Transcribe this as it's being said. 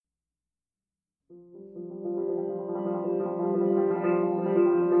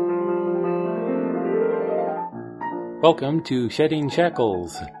Welcome to Shedding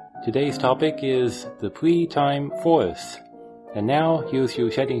Shackles. Today's topic is the pre-time force. And now, here's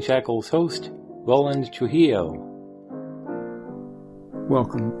your Shedding Shackles host, Roland Trujillo.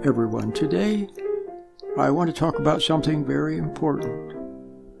 Welcome, everyone. Today, I want to talk about something very important.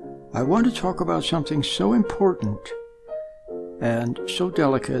 I want to talk about something so important and so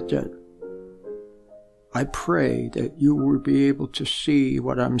delicate that I pray that you will be able to see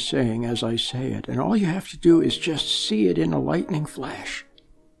what I'm saying as I say it. And all you have to do is just see it in a lightning flash.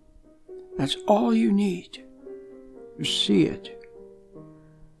 That's all you need. You see it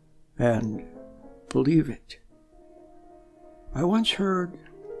and believe it. I once heard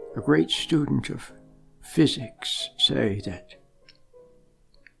a great student of physics say that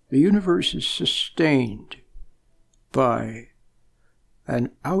the universe is sustained by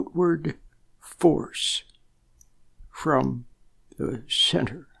an outward force from the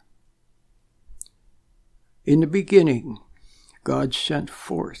center. In the beginning, God sent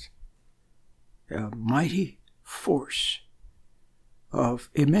forth a mighty force of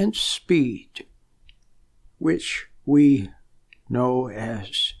immense speed, which we know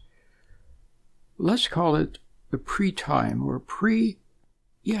as, let's call it the pre-time or pre-time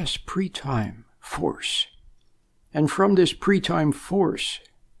force. And from this pre-time force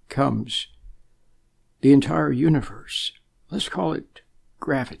comes the entire universe. Let's call it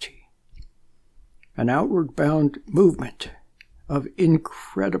gravity. An outward bound movement of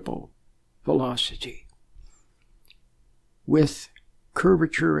incredible velocity with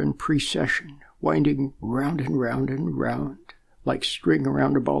curvature and precession, winding round and round and round, like string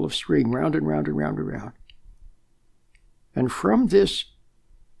around a ball of string, round and round and round and round. And from this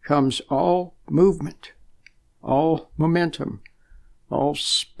comes all movement, all momentum, all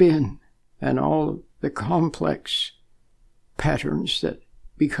spin, and all the complex patterns that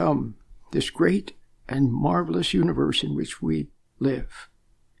become this great and marvelous universe in which we live.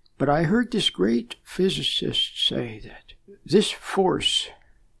 But I heard this great physicist say that this force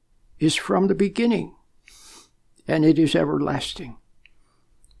is from the beginning, and it is everlasting,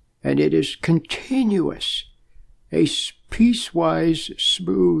 and it is continuous, a piecewise,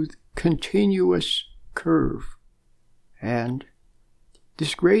 smooth, continuous curve. And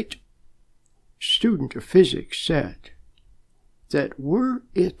this great student of physics said that were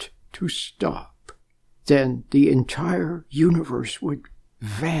it to stop, then the entire universe would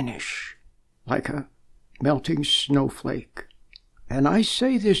vanish like a melting snowflake. And I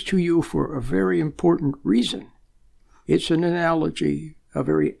say this to you for a very important reason. It's an analogy, a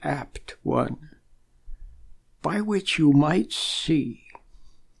very apt one, by which you might see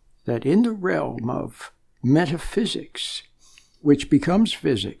that in the realm of metaphysics, which becomes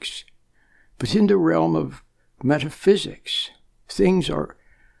physics, but in the realm of metaphysics, things are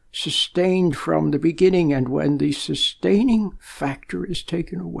sustained from the beginning, and when the sustaining factor is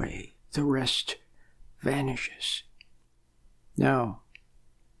taken away, the rest vanishes. Now,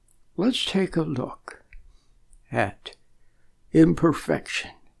 let's take a look at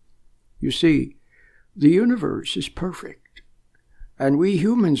imperfection. You see, the universe is perfect, and we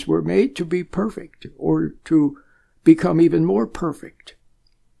humans were made to be perfect, or to become even more perfect.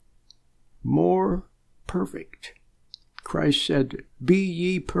 More perfect. Christ said, "Be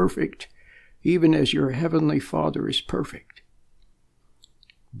ye perfect, even as your heavenly Father is perfect."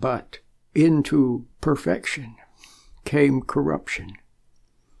 But into perfection came corruption.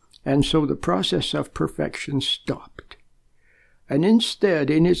 And so the process of perfection stopped. And instead,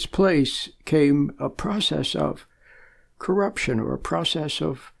 in its place, came a process of corruption, or a process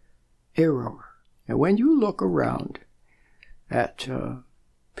of error. And when you look around at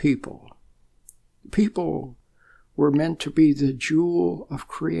people were meant to be the jewel of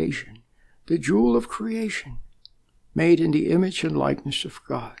creation, made in the image and likeness of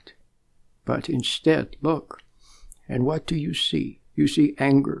God. But instead, look, and what do you see? You see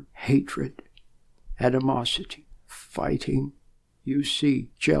anger, hatred, animosity, fighting. You see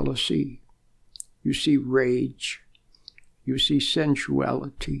jealousy. You see rage. You see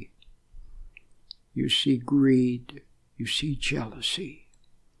sensuality. You see greed. You see jealousy.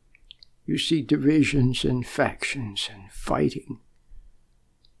 You see divisions and factions and fighting.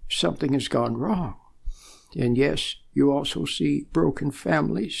 Something has gone wrong. And yes, you also see broken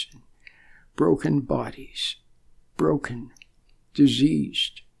families, broken bodies, broken,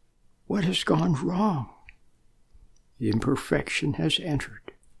 diseased. What has gone wrong? The imperfection has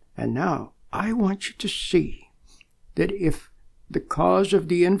entered. And now I want you to see that if the cause of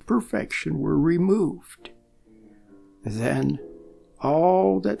the imperfection were removed, then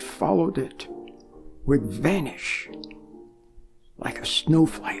all that followed it would vanish like a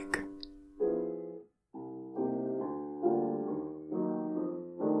snowflake.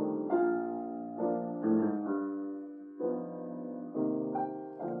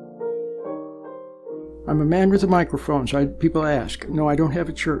 I'm a man with a microphone, so people ask. No, I don't have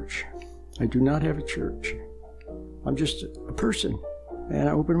a church. I do not have a church. I'm just a person, and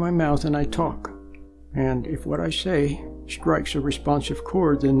I open my mouth and I talk. And if what I say strikes a responsive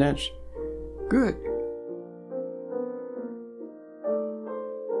chord, then that's good.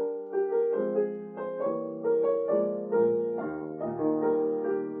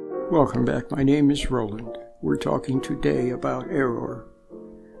 Welcome back. My name is Roland. We're talking today about error.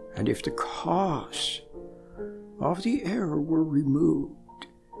 And if the cause of the error were removed,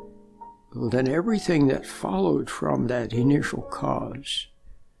 then everything that followed from that initial cause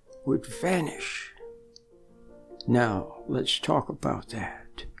would vanish. Now, let's talk about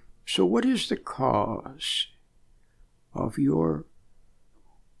that. So what is the cause of your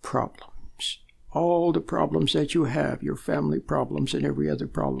problems? All the problems that you have, your family problems and every other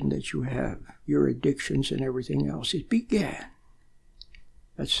problem that you have, your addictions and everything else, it began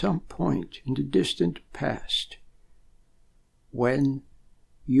at some point in the distant past when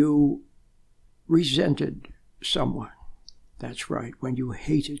you resented someone. That's right, when you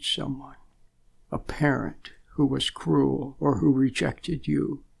hated someone. A parent who was cruel or who rejected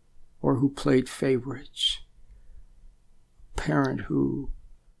you or who played favorites. A parent who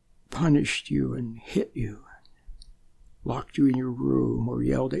punished you and hit you, locked you in your room or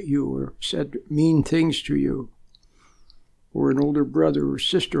yelled at you or said mean things to you. Or an older brother or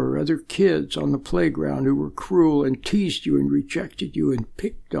sister or other kids on the playground who were cruel and teased you and rejected you and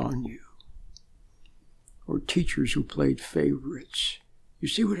picked on you. Or teachers who played favorites. You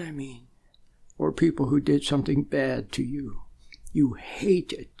see what I mean? Or people who did something bad to you. You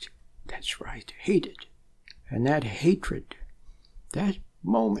hated. That's right, hated. And that hatred, that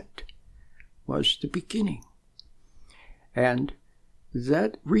moment, was the beginning. And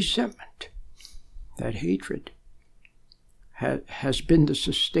that resentment, that hatred, has been the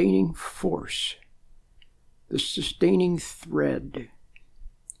sustaining force, the sustaining thread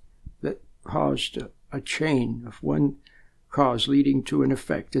that caused a chain of one cause leading to an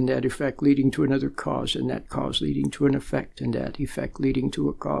effect, and that effect leading to another cause, and that cause leading to an effect, and that effect leading to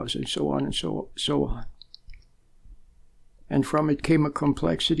a cause, and so on and so on. And from it came a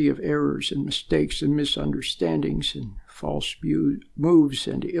complexity of errors and mistakes and misunderstandings and false moves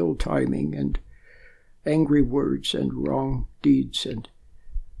and ill timing and angry words and wrong deeds and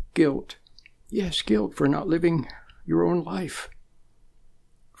guilt. Yes, guilt for not living your own life,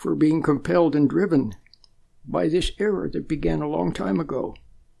 for being compelled and driven by this error that began a long time ago,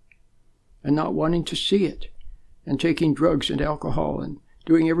 and not wanting to see it, and taking drugs and alcohol and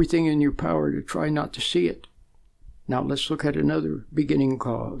doing everything in your power to try not to see it. Now let's look at another beginning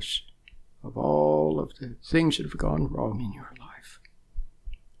cause of all of the things that have gone wrong in your life.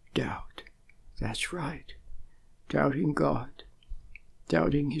 Doubt. That's right. Doubting God.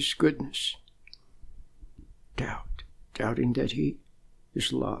 Doubting His goodness. Doubting that He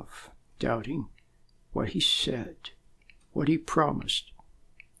is love. Doubting what He said, what He promised.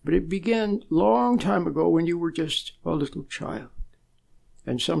 But it began a long time ago when you were just a little child,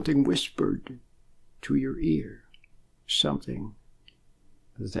 and something whispered to your ear, something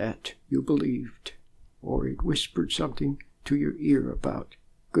that you believed, or it whispered something to your ear about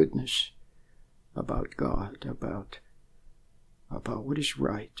goodness, about God, about what is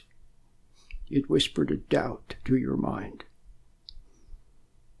right. It whispered a doubt to your mind.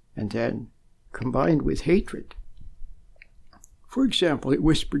 And then, combined with hatred, for example, it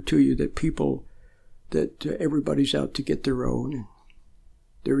whispered to you that everybody's out to get their own, and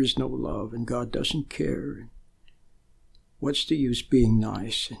there is no love, and God doesn't care, and what's the use being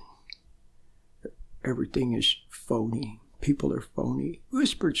nice, and everything is phony, people are phony. It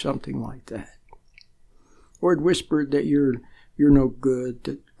whispered something like that. Or it whispered that you're no good,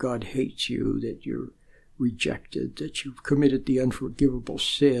 that God hates you, that you're rejected, that you've committed the unforgivable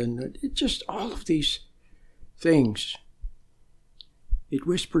sin. It just, all of these things. It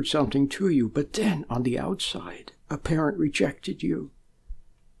whispered something to you, but then on the outside, a parent rejected you,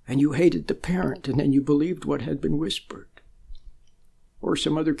 and you hated the parent, and then you believed what had been whispered. Or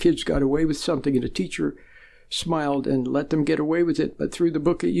some other kids got away with something, and a teacher smiled and let them get away with it, but threw the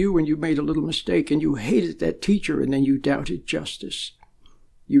book at you when you made a little mistake, and you hated that teacher, and then you doubted justice.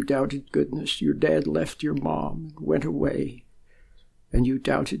 You doubted goodness. Your dad left your mom and went away, and you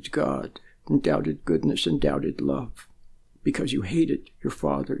doubted God, and doubted goodness, and doubted love, because you hated your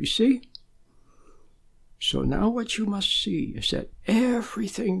father. You see? So now what you must see is that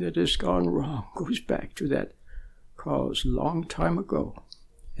everything that has gone wrong goes back to that cause long time ago.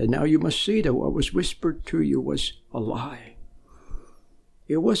 And now you must see that what was whispered to you was a lie.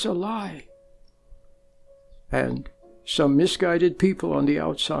 It was a lie. And some misguided people on the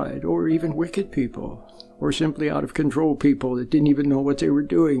outside, or even wicked people, or simply out of control people that didn't even know what they were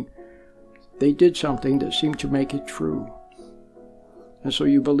doing, they did something that seemed to make it true. And so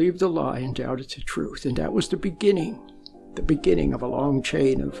you believed the lie and doubted the truth. And that was the beginning of a long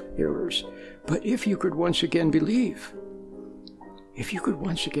chain of errors. But if you could once again believe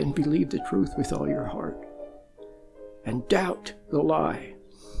the truth with all your heart, and doubt the lie,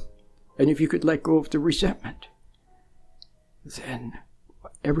 and if you could let go of the resentment, then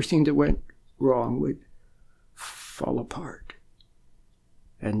everything that went wrong would fall apart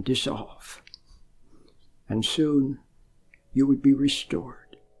and dissolve. And soon you would be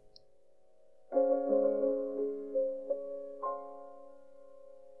restored.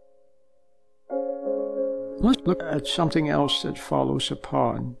 Let's look at something else that follows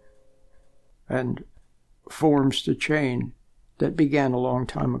upon and forms the chain that began a long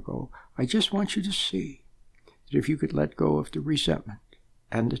time ago. I just want you to see that if you could let go of the resentment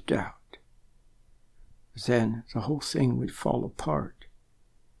and the doubt, then the whole thing would fall apart.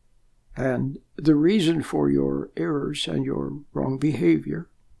 And the reason for your errors and your wrong behavior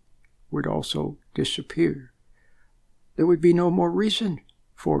would also disappear. There would be no more reason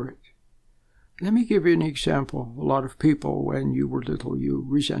for it. Let me give you an example. A lot of people, when you were little, you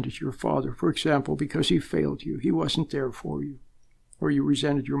resented your father, for example, because he failed you. He wasn't there for you. Or you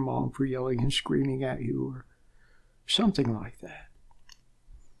resented your mom for yelling and screaming at you, or something like that.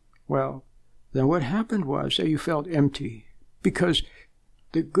 Well, then what happened was that you felt empty, because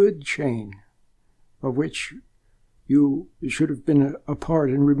the good chain of which you should have been a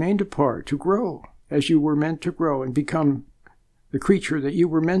part and remained a part to grow as you were meant to grow and become the creature that you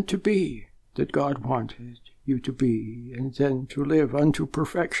were meant to be, that God wanted you to be, and then to live unto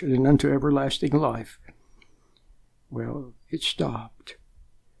perfection and unto everlasting life. Well, it stopped.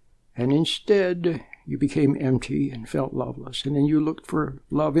 And instead, you became empty and felt loveless. And then you looked for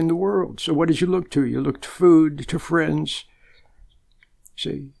love in the world. So what did you look to? You looked to food, to friends,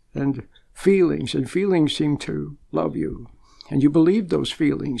 see, and feelings. And feelings seem to love you. And you believed those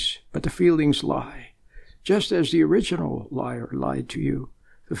feelings, but the feelings lie. Just as the original liar lied to you,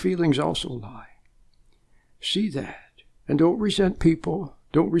 the feelings also lie. See that. And don't resent people.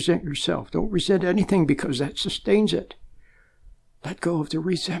 Don't resent yourself. Don't resent anything, because that sustains it. Let go of the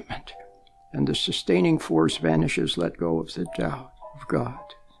resentment, and the sustaining force vanishes. Let go of the doubt of God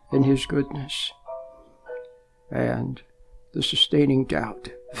and His goodness, and the sustaining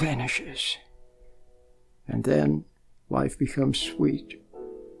doubt vanishes. And then life becomes sweet,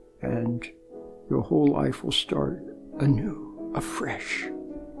 and your whole life will start anew, afresh,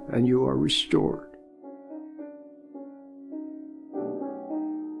 and you are restored.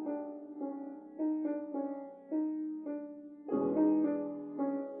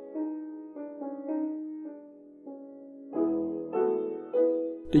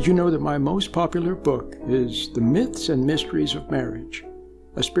 Did you know that my most popular book is The Myths and Mysteries of Marriage?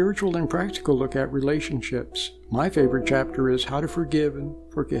 A spiritual and practical look at relationships. My favorite chapter is How to Forgive and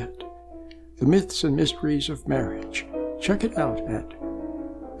Forget. The Myths and Mysteries of Marriage. Check it out at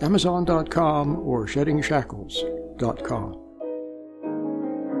Amazon.com or SheddingShackles.com.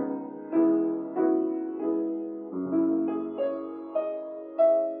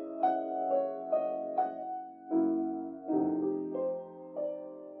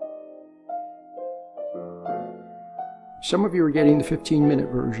 Some of you are getting the 15-minute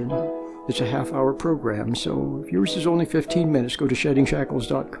version. It's a half-hour program, so if yours is only 15 minutes, go to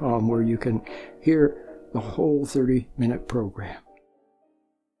SheddingShackles.com where you can hear the whole 30-minute program.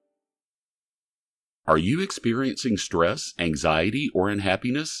 Are you experiencing stress, anxiety, or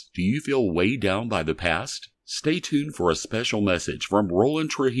unhappiness? Do you feel weighed down by the past? Stay tuned for a special message from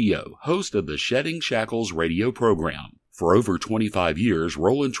Roland Trujillo, host of the Shedding Shackles radio program. For over 25 years,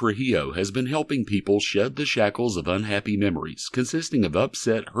 Roland Trujillo has been helping people shed the shackles of unhappy memories, consisting of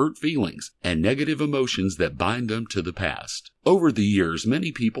upset, hurt feelings, and negative emotions that bind them to the past. Over the years,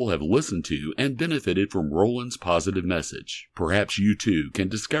 many people have listened to and benefited from Roland's positive message. Perhaps you too can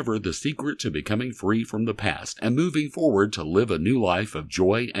discover the secret to becoming free from the past and moving forward to live a new life of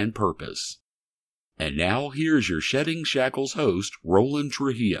joy and purpose. And now, here's your Shedding Shackles host, Roland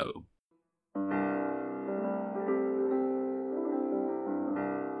Trujillo.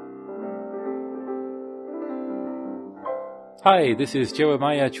 Hi, this is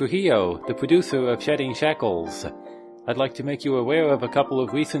Jeremiah Trujillo, the producer of Shedding Shackles. I'd like to make you aware of a couple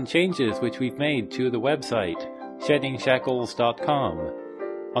of recent changes which we've made to the website, sheddingshackles.com.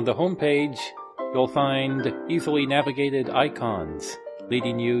 On the homepage, you'll find easily navigated icons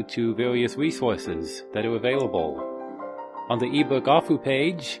leading you to various resources that are available. On the ebook Afu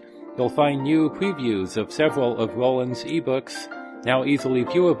page, you'll find new previews of several of Roland's ebooks, now easily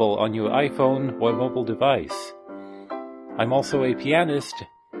viewable on your iPhone or mobile device. I'm also a pianist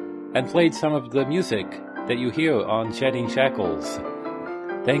and played some of the music that you hear on Shedding Shackles.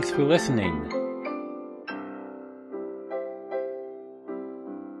 Thanks for listening.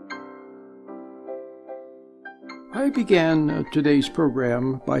 I began today's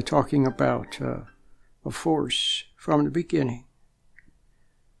program by talking about a force from the beginning,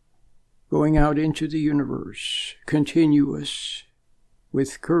 going out into the universe, continuous,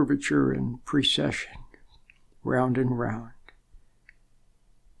 with curvature and precession, round and round.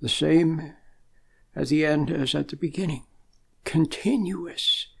 The same at the end as at the beginning.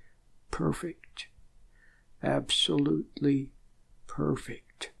 Continuous, perfect, absolutely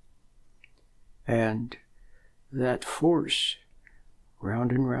perfect. And that force,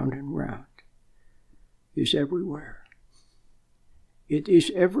 round and round and round, is everywhere. It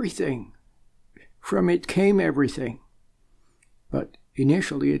is everything. From it came everything. But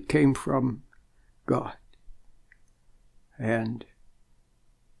initially it came from God. And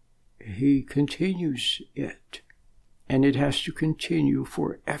He continues it. And it has to continue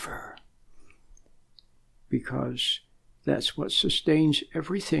forever. Because that's what sustains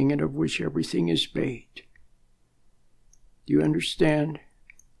everything and of which everything is made. Do you understand?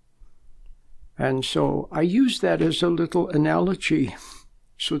 And so I use that as a little analogy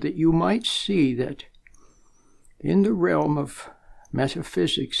so that you might see that in the realm of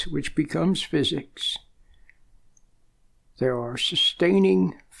metaphysics, which becomes physics, there are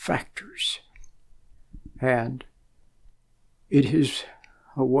sustaining factors. And it is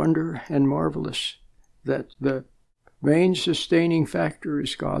a wonder and marvelous that the main sustaining factor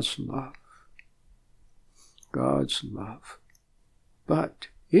is God's love. God's love. But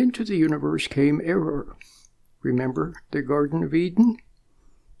into the universe came error. Remember the Garden of Eden?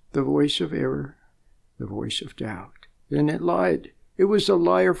 The voice of error, the voice of doubt. And it lied. It was a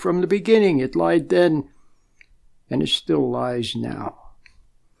liar from the beginning. It lied then, and it still lies now.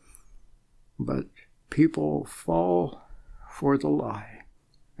 But people fall for the lie.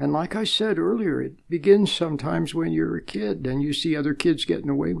 And like I said earlier, it begins sometimes when you're a kid and you see other kids getting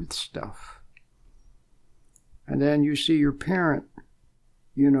away with stuff. And then you see your parent,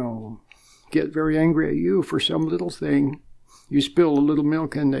 get very angry at you for some little thing. You spill a little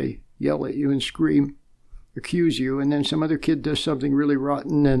milk and they yell at you and scream, accuse you, and then some other kid does something really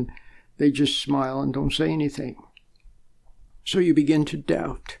rotten and they just smile and don't say anything. So you begin to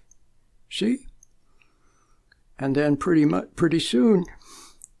doubt. See? And then pretty soon,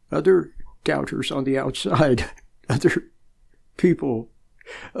 other doubters on the outside, other people,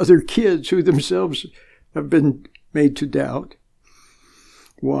 other kids who themselves have been made to doubt.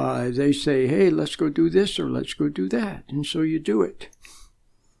 Why, they say, hey, let's go do this or let's go do that. And so you do it.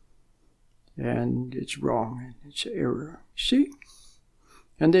 And it's wrong and it's error. See?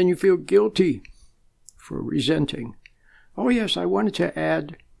 And then you feel guilty for resenting. Oh, yes, I wanted to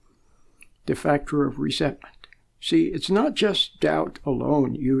add the factor of resentment. See, it's not just doubt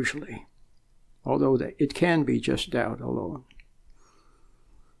alone, usually, although it can be just doubt alone.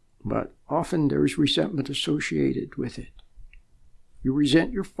 But often there's resentment associated with it. You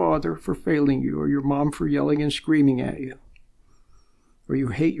resent your father for failing you, or your mom for yelling and screaming at you. Or you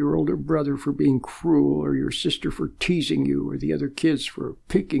hate your older brother for being cruel, or your sister for teasing you, or the other kids for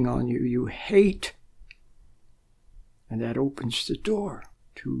picking on you. You hate. And that opens the door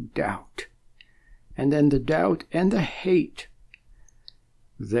to doubt. And then the doubt and the hate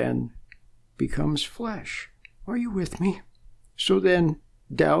then becomes flesh. Are you with me? So then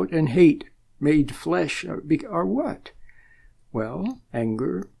doubt and hate made flesh are what? Well,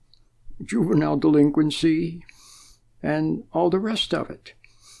 anger, juvenile delinquency, and all the rest of it.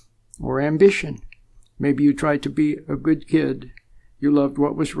 Or ambition. Maybe you tried to be a good kid. You loved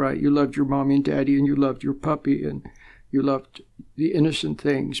what was right. You loved your mommy and daddy, and you loved your puppy, and you loved the innocent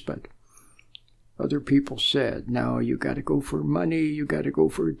things, but other people said, now you got to go for money, you got to go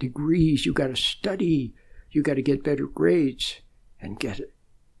for degrees, you got to study, you got to get better grades and get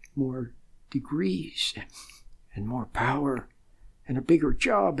more degrees and more power and a bigger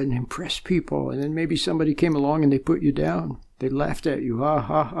job and impress people. And then maybe somebody came along and they put you down. They laughed at you. Ha,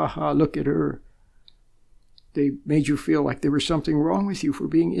 ha, ha, ha, look at her. They made you feel like there was something wrong with you for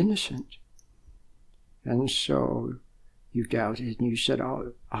being innocent. And so you doubted and you said,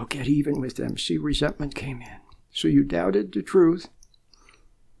 I'll get even with them. See, resentment came in. So you doubted the truth,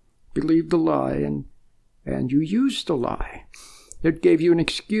 believed the lie, and you used the lie. It gave you an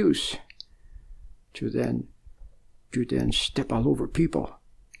excuse to then step all over people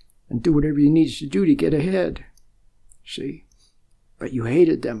and do whatever you needed to do to get ahead. See? But you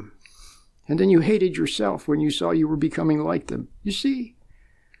hated them. And then you hated yourself when you saw you were becoming like them. You see?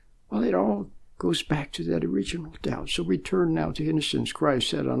 Well, it all goes back to that original doubt. So return now to innocence. Christ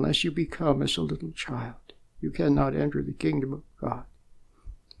said, unless you become as a little child, you cannot enter the kingdom of God.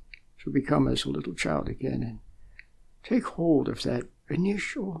 So become as a little child again and take hold of that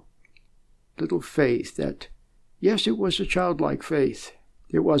initial little faith that, yes, it was a childlike faith.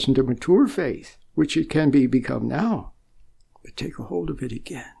 It wasn't a mature faith, which it can become now. But take a hold of it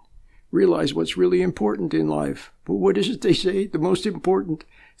again. Realize what's really important in life. But what is it they say? The most important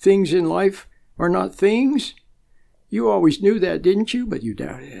things in life are not things? You always knew that, didn't you? But you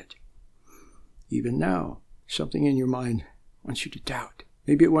doubted it. Even now, something in your mind wants you to doubt.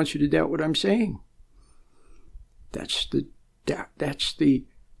 Maybe it wants you to doubt what I'm saying. That's the doubt. That's the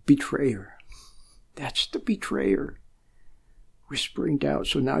betrayer. That's the betrayer. Whispering doubt.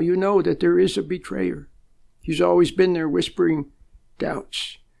 So now you know that there is a betrayer. He's always been there whispering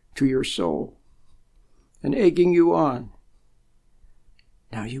doubts to your soul and egging you on.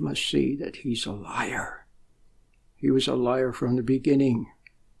 Now you must see that he's a liar. He was a liar from the beginning,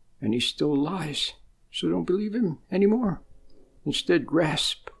 and he still lies. So don't believe him anymore. Instead,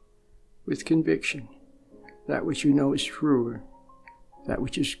 grasp with conviction that which you know is true, that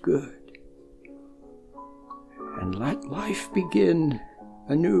which is good. And let life begin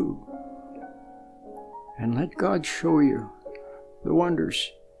anew. And let God show you the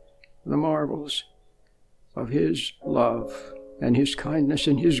wonders, the marvels of his love and his kindness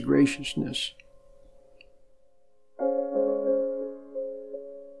and his graciousness.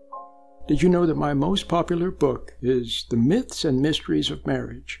 Did you know that my most popular book is The Myths and Mysteries of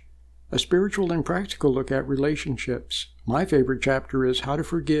Marriage, a spiritual and practical look at relationships? My favorite chapter is How to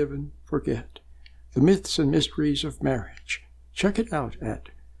Forgive and Forget, The Myths and Mysteries of Marriage. Check it out at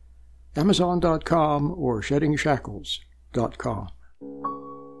Amazon.com or SheddingShackles.com.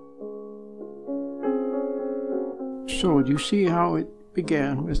 So, do you see how it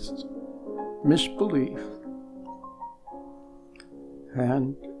began with misbelief?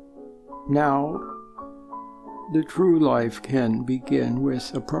 And now the true life can begin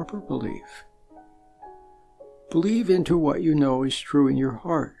with a proper belief. Believe into what you know is true in your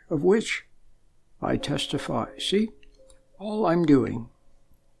heart, of which I testify. See, all I'm doing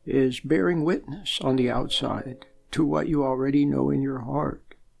is bearing witness on the outside to what you already know in your heart.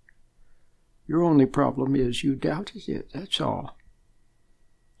 Your only problem is you doubted it, that's all.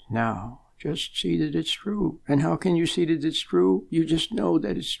 Now, just see that it's true. And how can you see that it's true? You just know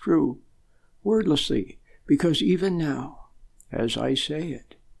that it's true, wordlessly, because even now, as I say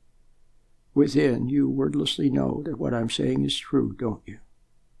it, within you wordlessly know that what I'm saying is true, don't you?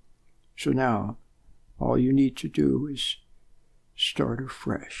 So now, all you need to do is start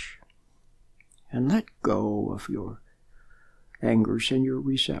afresh and let go of your angers and your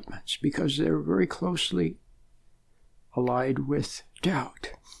resentments, because they're very closely allied with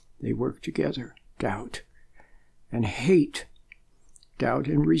doubt. They work together. Doubt and hate, doubt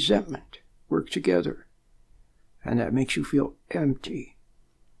and resentment work together, and that makes you feel empty,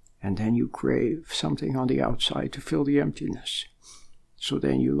 and then you crave something on the outside to fill the emptiness. So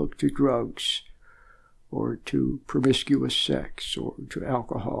then you look to drugs, or to promiscuous sex, or to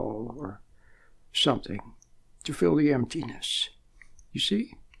alcohol, or something to fill the emptiness. You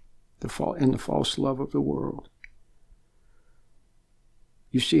see? The false love of the world.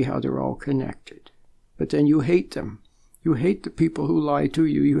 You see how they're all connected. But then you hate them. You hate the people who lie to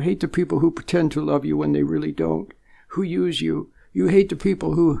you. You hate the people who pretend to love you when they really don't, who use you. You hate the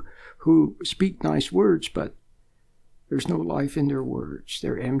people who speak nice words, but there's no life in their words.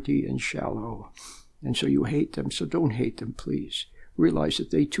 They're empty and shallow. And so you hate them. So don't hate them, please. Realize that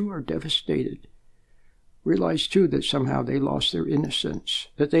they too are devastated. Realize too that somehow they lost their innocence,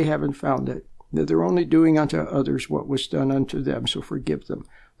 that they haven't found it, that they're only doing unto others what was done unto them. So forgive them.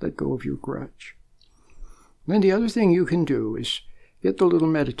 Let go of your grudge. Then the other thing you can do is get the little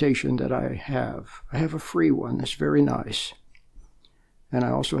meditation that I have. I have a free one that's very nice. And I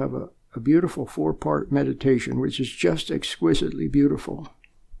also have a beautiful 4-part meditation, which is just exquisitely beautiful.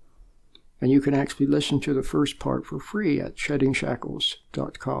 And you can actually listen to the first part for free at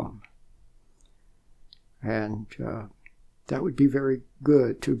SheddingShackles.com. And that would be very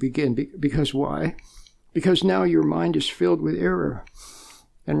good to begin. Because why? Because now your mind is filled with error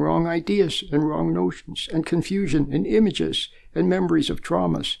and wrong ideas and wrong notions and confusion and images and memories of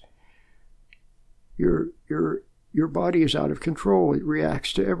traumas. Your body is out of control. It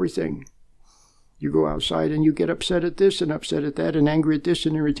reacts to everything. You go outside and you get upset at this and upset at that and angry at this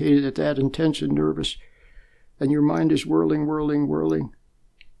and irritated at that and tense and nervous. And your mind is whirling, whirling, whirling.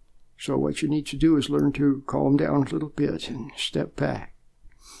 So what you need to do is learn to calm down a little bit and step back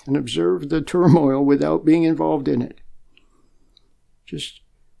and observe the turmoil without being involved in it. Just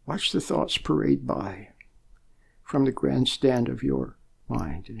watch the thoughts parade by from the grandstand of your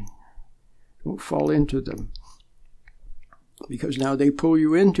mind and don't fall into them. Because now they pull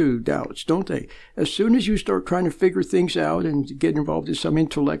you into doubts, don't they? As soon as you start trying to figure things out and get involved in some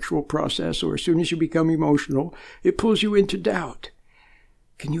intellectual process, or as soon as you become emotional, it pulls you into doubt.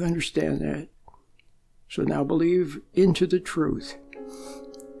 Can you understand that? So now believe into the truth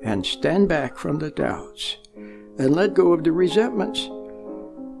and stand back from the doubts and let go of the resentments.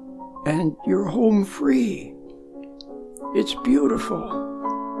 And you're home free. It's beautiful.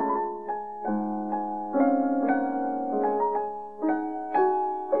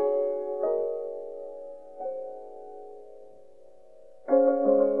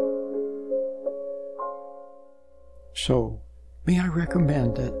 So, may I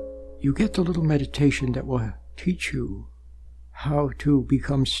recommend that you get the little meditation that will teach you how to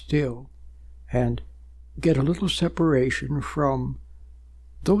become still and get a little separation from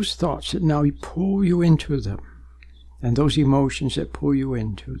those thoughts that now pull you into them and those emotions that pull you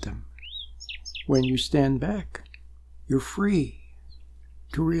into them. When you stand back, you're free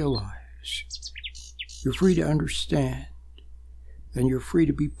to realize, you're free to understand, and you're free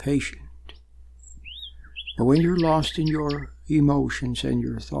to be patient. But when you're lost in your emotions and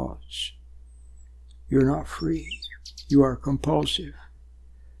your thoughts, you're not free. You are compulsive.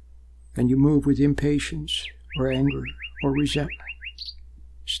 And you move with impatience or anger or resentment.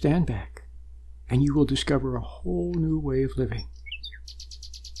 Stand back, and you will discover a whole new way of living.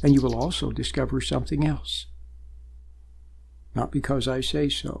 And you will also discover something else. Not because I say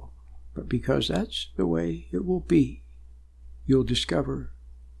so, but because that's the way it will be. You'll discover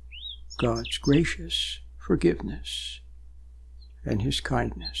God's gracious forgiveness and His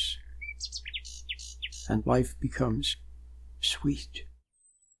kindness, and life becomes sweet.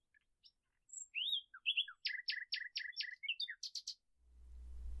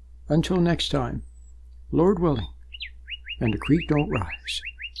 Until next time, Lord willing, and the creek don't rise.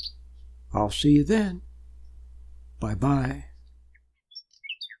 I'll see you then. Bye-bye.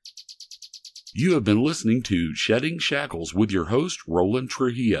 You have been listening to Shedding Shackles with your host, Roland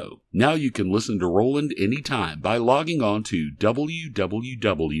Trujillo. Now you can listen to Roland anytime by logging on to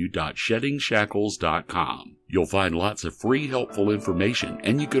www.sheddingshackles.com. You'll find lots of free, helpful information,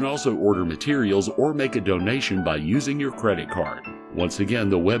 and you can also order materials or make a donation by using your credit card. Once again,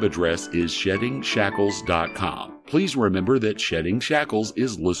 the web address is sheddingshackles.com. Please remember that Shedding Shackles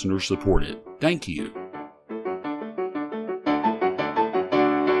is listener-supported. Thank you.